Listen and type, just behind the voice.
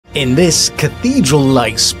In this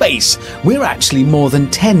cathedral-like space, we're actually more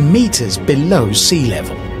than 10 meters below sea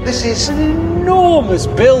level. This is an enormous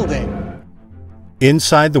building.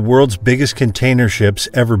 Inside the world's biggest container ships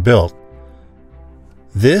ever built.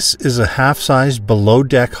 This is a half-sized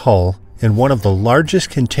below-deck hull in one of the largest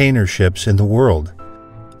container ships in the world.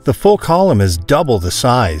 The full column is double the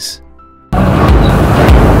size.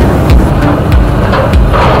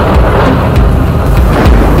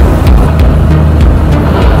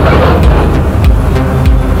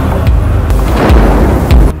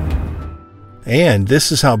 And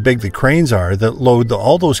this is how big the cranes are that load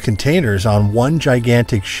all those containers on one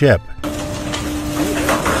gigantic ship.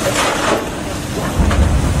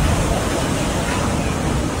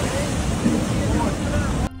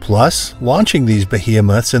 Plus, launching these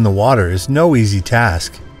behemoths in the water is no easy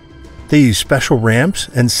task. They use special ramps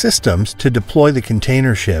and systems to deploy the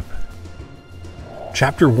container ship.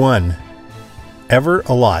 Chapter 1. Ever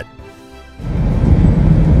Alot.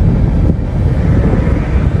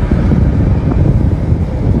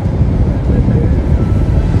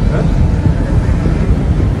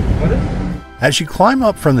 As you climb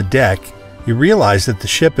up from the deck, you realize that the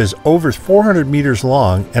ship is over 400 meters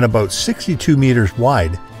long and about 62 meters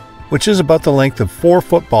wide, which is about the length of 4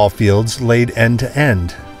 football fields laid end to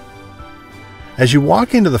end. As you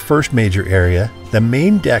walk into the first major area, the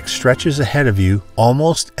main deck stretches ahead of you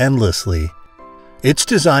almost endlessly. It's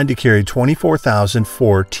designed to carry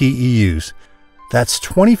 24,004 TEUs. That's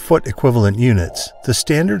 20-foot equivalent units, the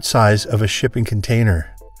standard size of a shipping container.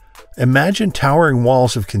 Imagine towering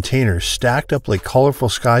walls of containers stacked up like colorful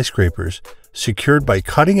skyscrapers, secured by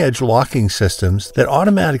cutting-edge locking systems that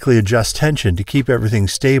automatically adjust tension to keep everything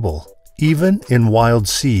stable, even in wild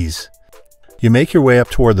seas. You make your way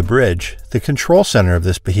up toward the bridge, the control center of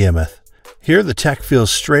this behemoth. Here the tech feels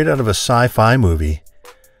straight out of a sci-fi movie.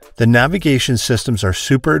 The navigation systems are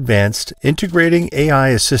super advanced, integrating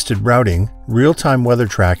AI-assisted routing, real-time weather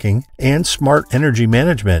tracking, and smart energy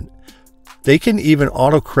management. They can even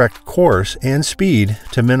autocorrect course and speed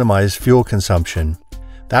to minimize fuel consumption.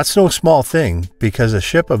 That's no small thing, because a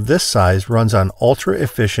ship of this size runs on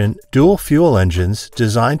ultra-efficient dual-fuel engines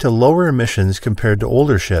designed to lower emissions compared to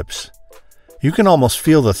older ships. You can almost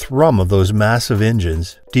feel the thrum of those massive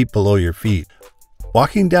engines deep below your feet.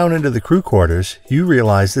 Walking down into the crew quarters, you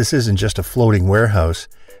realize this isn't just a floating warehouse,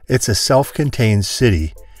 it's a self-contained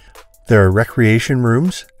city. There are recreation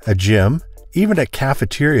rooms, a gym, even a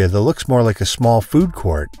cafeteria that looks more like a small food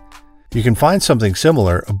court. You can find something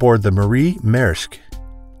similar aboard the Maersk.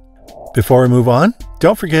 Before we move on,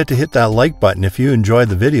 don't forget to hit that like button if you enjoyed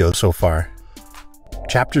the video so far.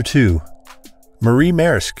 Chapter 2.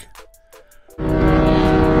 Maersk.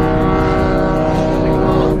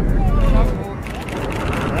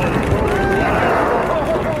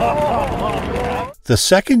 The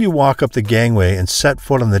second you walk up the gangway and set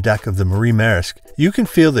foot on the deck of the Maersk, you can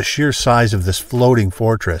feel the sheer size of this floating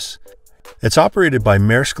fortress. It's operated by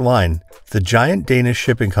Maersk Line, the giant Danish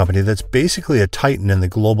shipping company that's basically a titan in the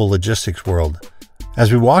global logistics world.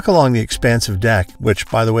 As we walk along the expansive deck, which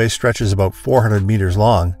by the way stretches about 400 meters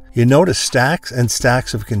long, you notice stacks and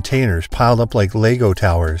stacks of containers piled up like Lego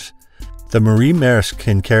towers. The Maersk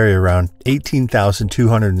can carry around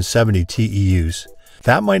 18,270 TEUs.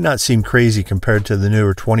 That might not seem crazy compared to the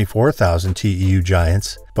newer 24,000 TEU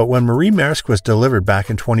giants, but when Maersk was delivered back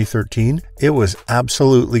in 2013, it was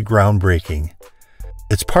absolutely groundbreaking.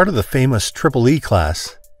 It's part of the famous EEE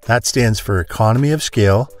class. That stands for Economy of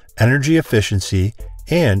Scale, Energy Efficiency,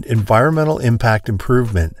 and Environmental Impact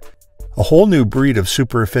Improvement. A whole new breed of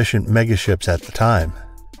super efficient megaships at the time.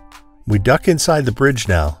 We duck inside the bridge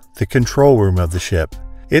now, the control room of the ship.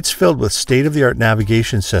 It's filled with state-of-the-art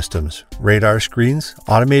navigation systems, radar screens,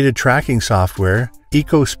 automated tracking software,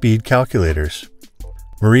 eco-speed calculators.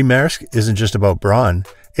 Maersk isn't just about brawn,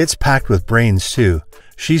 it's packed with brains too.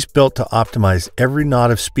 She's built to optimize every knot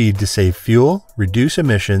of speed to save fuel, reduce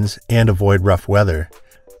emissions, and avoid rough weather.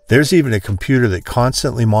 There's even a computer that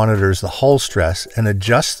constantly monitors the hull stress and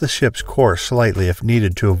adjusts the ship's course slightly if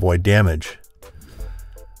needed to avoid damage.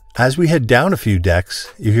 As we head down a few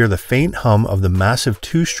decks, you hear the faint hum of the massive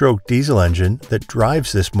 2-stroke diesel engine that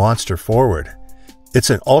drives this monster forward. It's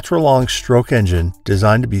an ultra-long stroke engine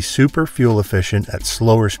designed to be super fuel efficient at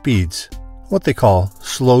slower speeds, what they call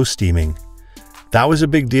slow steaming. That was a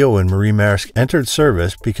big deal when Maersk entered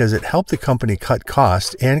service because it helped the company cut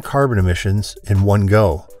costs and carbon emissions in one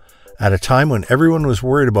go, at a time when everyone was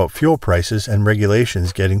worried about fuel prices and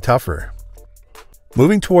regulations getting tougher.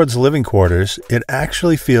 Moving towards living quarters, it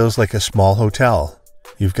actually feels like a small hotel.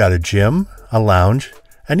 You've got a gym, a lounge,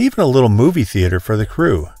 and even a little movie theater for the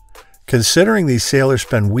crew. Considering these sailors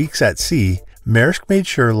spend weeks at sea, Maersk made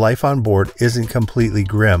sure life on board isn't completely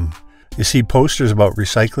grim. You see posters about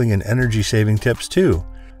recycling and energy-saving tips too.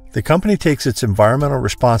 The company takes its environmental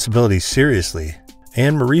responsibilities seriously,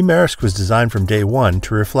 and Maersk Maersk was designed from day one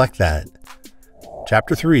to reflect that.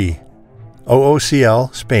 Chapter 3: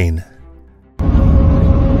 OOCL, Spain.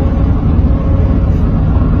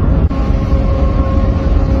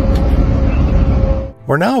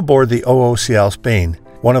 We're now aboard the OOCL Spain,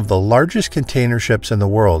 one of the largest container ships in the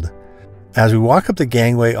world. As we walk up the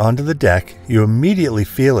gangway onto the deck, you immediately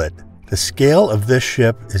feel it. The scale of this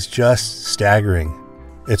ship is just staggering.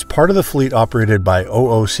 It's part of the fleet operated by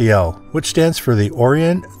OOCL, which stands for the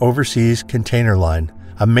Orient Overseas Container Line,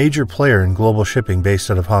 a major player in global shipping based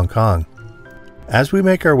out of Hong Kong. As we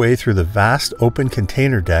make our way through the vast open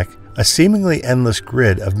container deck, a seemingly endless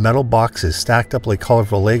grid of metal boxes stacked up like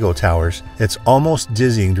colorful Lego towers, it's almost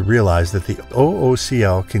dizzying to realize that the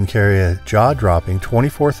OOCL can carry a jaw-dropping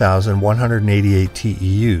 24,188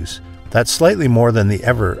 TEUs. That's slightly more than the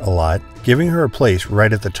Ever Alot, giving her a place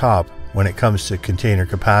right at the top when it comes to container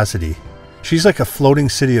capacity. She's like a floating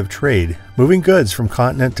city of trade, moving goods from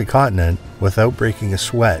continent to continent without breaking a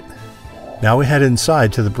sweat. Now we head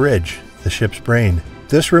inside to the bridge, the ship's brain.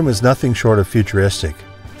 This room is nothing short of futuristic.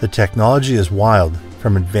 The technology is wild,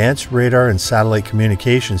 from advanced radar and satellite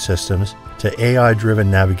communication systems to AI-driven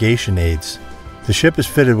navigation aids. The ship is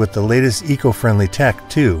fitted with the latest eco-friendly tech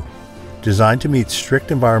too, designed to meet strict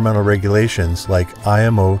environmental regulations like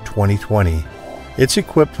IMO 2020. It's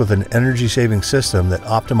equipped with an energy-saving system that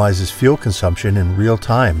optimizes fuel consumption in real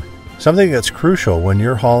time, something that's crucial when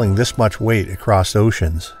you're hauling this much weight across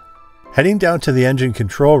oceans. Heading down to the engine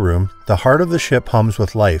control room, the heart of the ship hums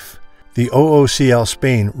with life. The OOCL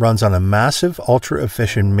Spain runs on a massive,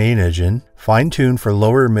 ultra-efficient main engine, fine-tuned for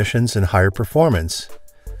lower emissions and higher performance.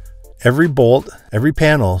 Every bolt, every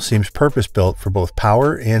panel seems purpose-built for both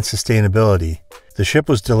power and sustainability. The ship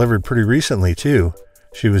was delivered pretty recently too.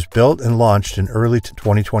 She was built and launched in early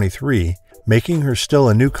 2023, making her still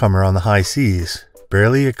a newcomer on the high seas,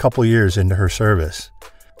 barely a couple years into her service.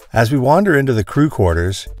 As we wander into the crew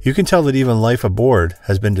quarters, you can tell that even life aboard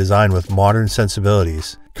has been designed with modern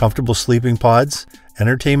sensibilities. Comfortable sleeping pods,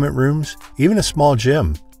 entertainment rooms, even a small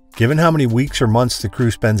gym. Given how many weeks or months the crew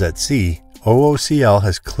spends at sea, OOCL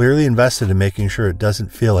has clearly invested in making sure it doesn't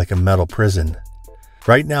feel like a metal prison.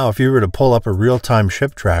 Right now, if you were to pull up a real-time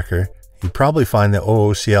ship tracker, you'd probably find the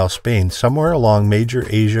OOCL Spain somewhere along major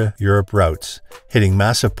Asia-Europe routes, hitting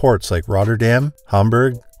massive ports like Rotterdam,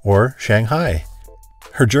 Hamburg, or Shanghai.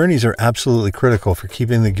 Her journeys are absolutely critical for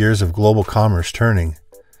keeping the gears of global commerce turning.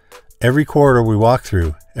 Every corridor we walk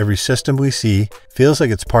through, every system we see, feels like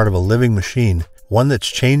it's part of a living machine, one that's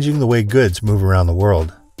changing the way goods move around the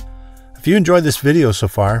world. If you enjoyed this video so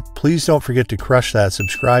far, please don't forget to crush that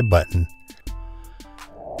subscribe button.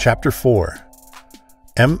 Chapter 4: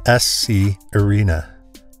 MSC Irina.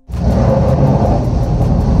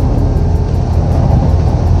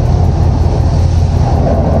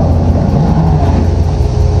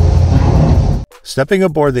 Stepping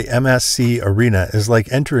aboard the MSC Irina is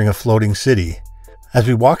like entering a floating city. As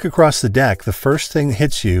we walk across the deck, the first thing that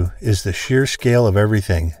hits you is the sheer scale of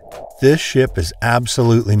everything. This ship is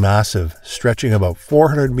absolutely massive, stretching about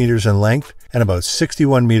 400 meters in length and about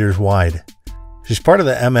 61 meters wide. She's part of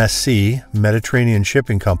the MSC, Mediterranean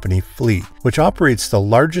Shipping Company, fleet, which operates the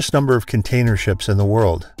largest number of container ships in the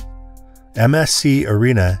world. MSC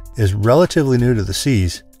Irina is relatively new to the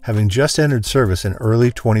seas, having just entered service in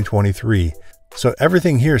early 2023. So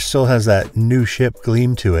everything here still has that new ship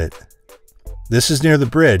gleam to it. This is near the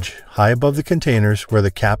bridge, high above the containers, where the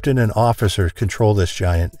captain and officers control this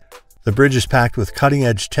giant. The bridge is packed with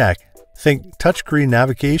cutting-edge tech. Think touchscreen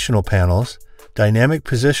navigational panels, dynamic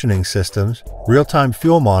positioning systems, real-time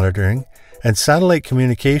fuel monitoring, and satellite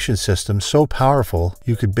communication systems so powerful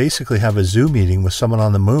you could basically have a Zoom meeting with someone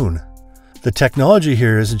on the moon. The technology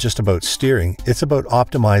here isn't just about steering, it's about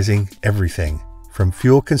optimizing everything, from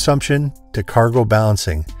fuel consumption to cargo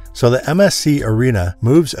balancing, so the MSC Irina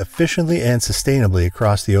moves efficiently and sustainably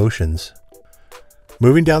across the oceans.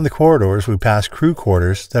 Moving down the corridors, we pass crew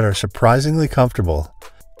quarters that are surprisingly comfortable.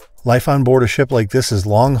 Life on board a ship like this is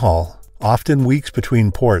long haul, often weeks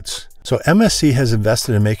between ports, so MSC has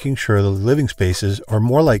invested in making sure the living spaces are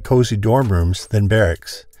more like cozy dorm rooms than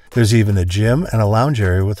barracks. There's even a gym and a lounge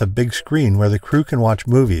area with a big screen where the crew can watch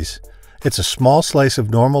movies. It's a small slice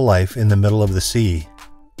of normal life in the middle of the sea.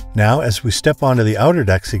 Now, as we step onto the outer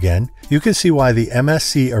decks again, you can see why the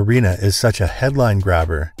MSC Irina is such a headline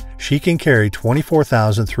grabber. She can carry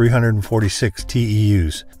 24,346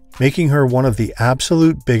 TEUs, making her one of the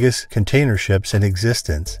absolute biggest container ships in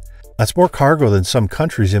existence. That's more cargo than some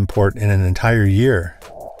countries import in an entire year.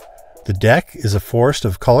 The deck is a forest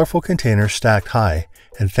of colorful containers stacked high,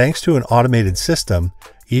 and thanks to an automated system,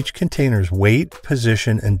 each container's weight,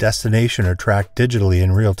 position, and destination are tracked digitally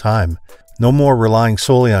in real time. No more relying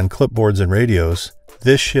solely on clipboards and radios.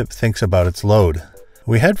 This ship thinks about its load.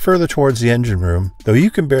 We head further towards the engine room, though you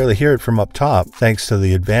can barely hear it from up top thanks to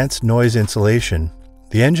the advanced noise insulation.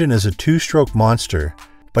 The engine is a 2-stroke monster,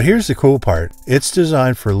 but here's the cool part. It's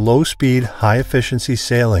designed for low-speed, high-efficiency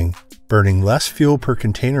sailing, burning less fuel per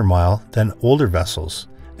container mile than older vessels.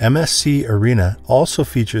 MSC Irina also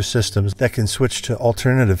features systems that can switch to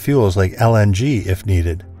alternative fuels like LNG if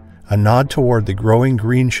needed, a nod toward the growing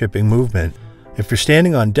green shipping movement. If you're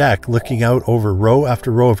standing on deck looking out over row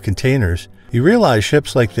after row of containers, you realize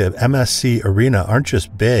ships like the MSC Irina aren't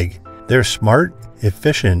just big, they're smart,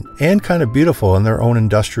 efficient, and kind of beautiful in their own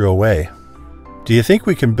industrial way. Do you think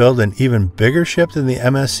we can build an even bigger ship than the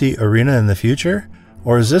MSC Irina in the future?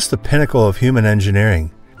 Or is this the pinnacle of human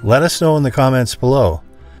engineering? Let us know in the comments below.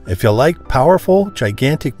 If you like powerful,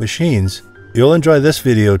 gigantic machines, you'll enjoy this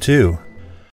video too.